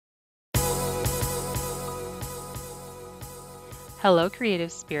Hello,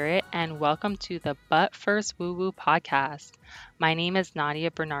 Creative Spirit, and welcome to the But First Woo Woo podcast. My name is Nadia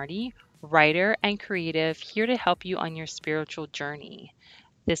Bernardi, writer and creative, here to help you on your spiritual journey.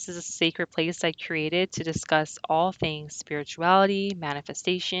 This is a sacred place I created to discuss all things spirituality,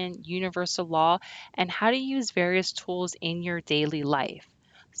 manifestation, universal law, and how to use various tools in your daily life.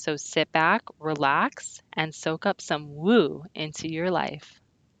 So sit back, relax, and soak up some woo into your life.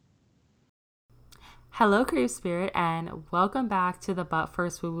 Hello, Creative Spirit, and welcome back to the But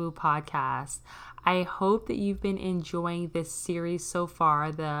First Woo Woo podcast. I hope that you've been enjoying this series so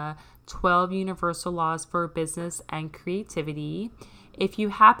far, the 12 Universal Laws for Business and Creativity. If you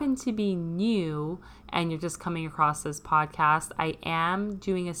happen to be new and you're just coming across this podcast, I am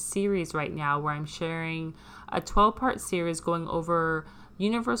doing a series right now where I'm sharing a 12-part series going over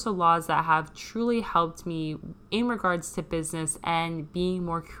universal laws that have truly helped me in regards to business and being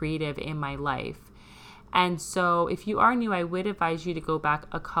more creative in my life. And so if you are new, I would advise you to go back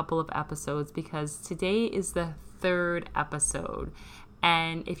a couple of episodes because today is the third episode.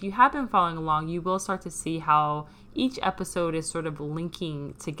 And if you have been following along, you will start to see how each episode is sort of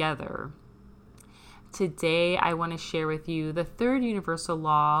linking together. Today, I want to share with you the third universal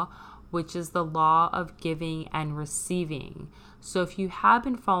law, which is the law of giving and receiving. So if you have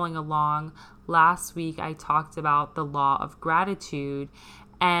been following along, last week I talked about the law of gratitude.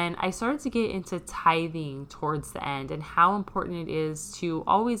 And I started to get into tithing towards the end and how important it is to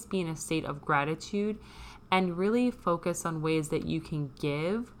always be in a state of gratitude and really focus on ways that you can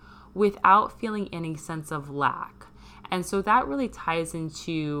give without feeling any sense of lack. And so that really ties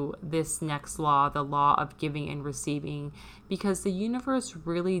into this next law, the law of giving and receiving, because the universe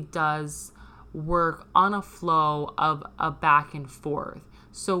really does work on a flow of a back and forth.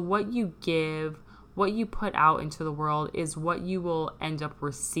 So what you give, what you put out into the world is what you will end up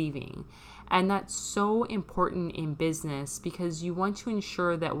receiving. And that's so important in business because you want to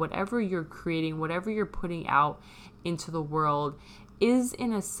ensure that whatever you're creating, whatever you're putting out into the world is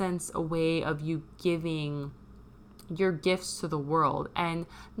in a sense a way of you giving your gifts to the world, and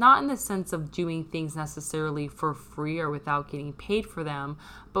not in the sense of doing things necessarily for free or without getting paid for them,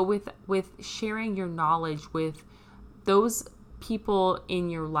 but with sharing your knowledge with those people in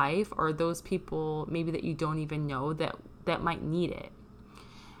your life or those people maybe that you don't even know that might need it.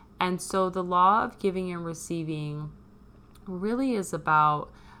 And so the law of giving and receiving really is about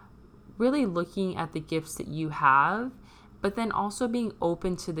really looking at the gifts that you have, but then also being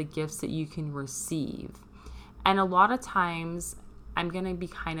open to the gifts that you can receive. And a lot of times I'm going to be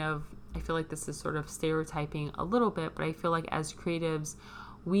I feel like this is sort of stereotyping a little bit, but I feel like as creatives,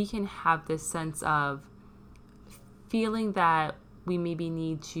 we can have this sense of feeling that we maybe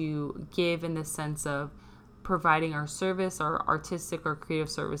need to give in the sense of providing our service, our artistic or creative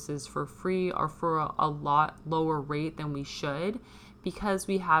services for free or for a lot lower rate than we should, because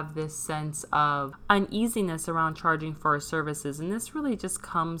we have this sense of uneasiness around charging for our services. And this really just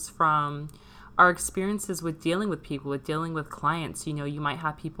comes from our experiences with dealing with people, with dealing with clients. You know, you might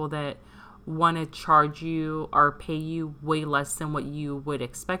have people that want to charge you or pay you way less than what you would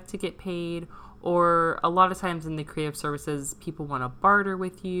expect to get paid. Or a lot of times in the creative services, people want to barter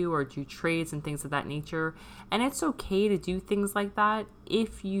with you or do trades and things of that nature. And it's okay to do things like that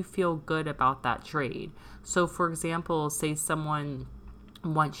if you feel good about that trade. So for example, say someone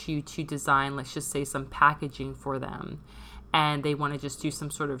wants you to design, let's just say some packaging for them, and they want to just do some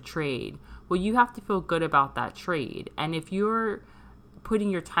sort of trade. Well, you have to feel good about that trade. And if you're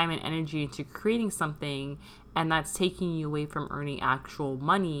putting your time and energy into creating something and that's taking you away from earning actual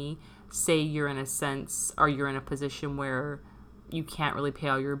money, say you're in a position where you can't really pay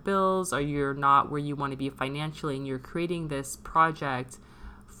all your bills or you're not where you want to be financially and you're creating this project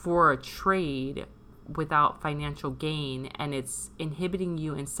for a trade without financial gain and it's inhibiting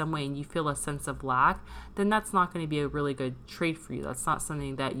you in some way and you feel a sense of lack, then that's not going to be a really good trade for you. That's not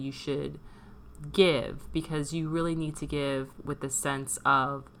something that you should give, because you really need to give with the sense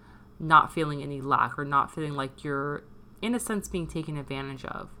of not feeling any lack or not feeling like you're in a sense being taken advantage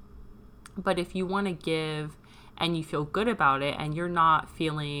of. But if you want to give and you feel good about it and you're not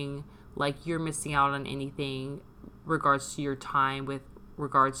feeling like you're missing out on anything regards to your time, with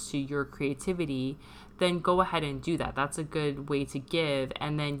regards to your creativity, then go ahead and do that. That's a good way to give,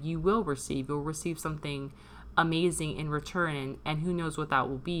 and then you'll receive something amazing in return, and who knows what that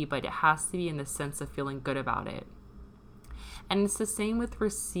will be, but it has to be in the sense of feeling good about it. And it's the same with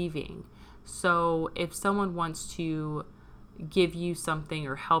receiving. So if someone wants to give you something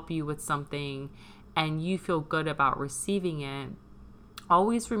or help you with something and you feel good about receiving it,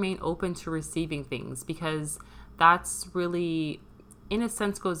 always remain open to receiving things, because that's really, in a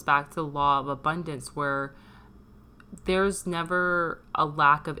sense, goes back to the law of abundance, where there's never a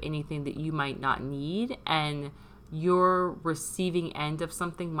lack of anything that you might not need, and your receiving end of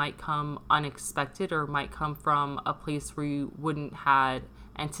something might come unexpected or might come from a place where you wouldn't had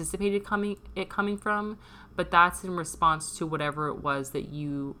anticipated coming from, but that's in response to whatever it was that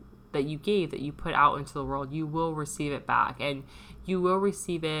you gave, that you put out into the world. You will receive it back, and you will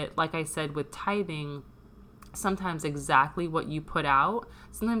receive it, like I said, with tithing, sometimes exactly what you put out.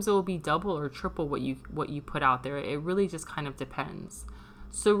 Sometimes it will be double or triple what you put out there. It really just kind of depends.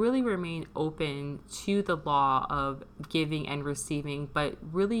 So really remain open to the law of giving and receiving, but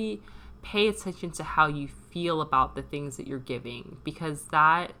really pay attention to how you feel about the things that you're giving, because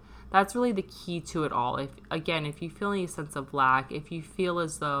that's really the key to it all. If you feel any sense of lack, if you feel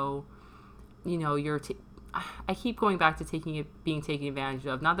as though, you know, I keep going back to being taken advantage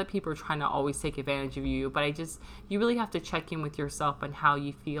of. Not that people are trying to always take advantage of you, but you really have to check in with yourself on how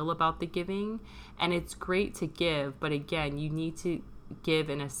you feel about the giving. And it's great to give, but again, you need to give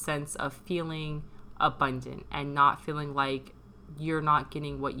in a sense of feeling abundant and not feeling like you're not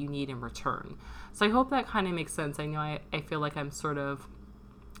getting what you need in return. So I hope that kind of makes sense. I know I feel like I'm sort of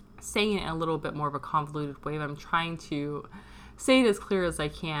saying it in a little bit more of a convoluted way, but I'm trying to say it as clear as I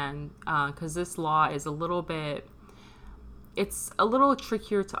can, because this law is it's a little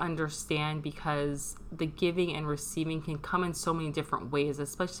trickier to understand, because the giving and receiving can come in so many different ways,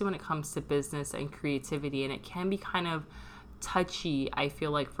 especially when it comes to business and creativity. And it can be kind of touchy, I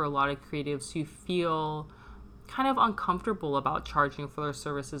feel like, for a lot of creatives who feel kind of uncomfortable about charging for their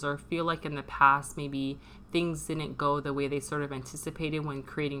services, or feel like in the past maybe things didn't go the way they sort of anticipated when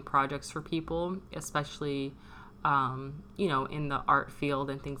creating projects for people, especially in the art field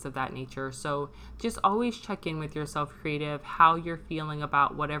and things of that nature. So just always check in with yourself, creative, how you're feeling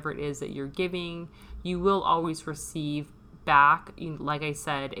about whatever it is that you're giving. You will always receive back, like I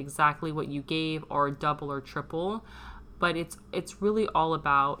said, exactly what you gave, or double or triple. But it's really all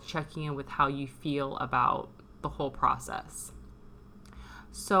about checking in with how you feel about the whole process.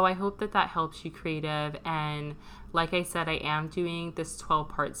 So I hope that helps you, creative. And like I said, I am doing this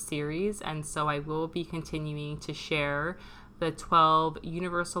 12-part series, and so I will be continuing to share the 12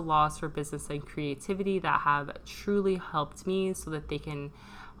 universal laws for business and creativity that have truly helped me, so that they can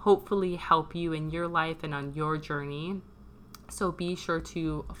hopefully help you in your life and on your journey. So be sure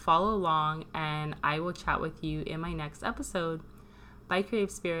to follow along, and I will chat with you in my next episode. Bye,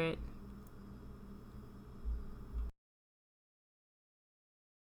 Creative Spirit.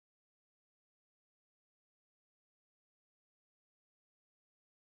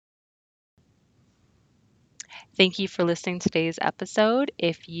 Thank you for listening to today's episode.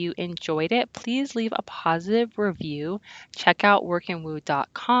 If you enjoyed it, please leave a positive review. Check out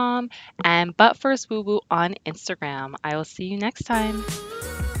workandwoo.com and But First Woo Woo on Instagram. I will see you next time.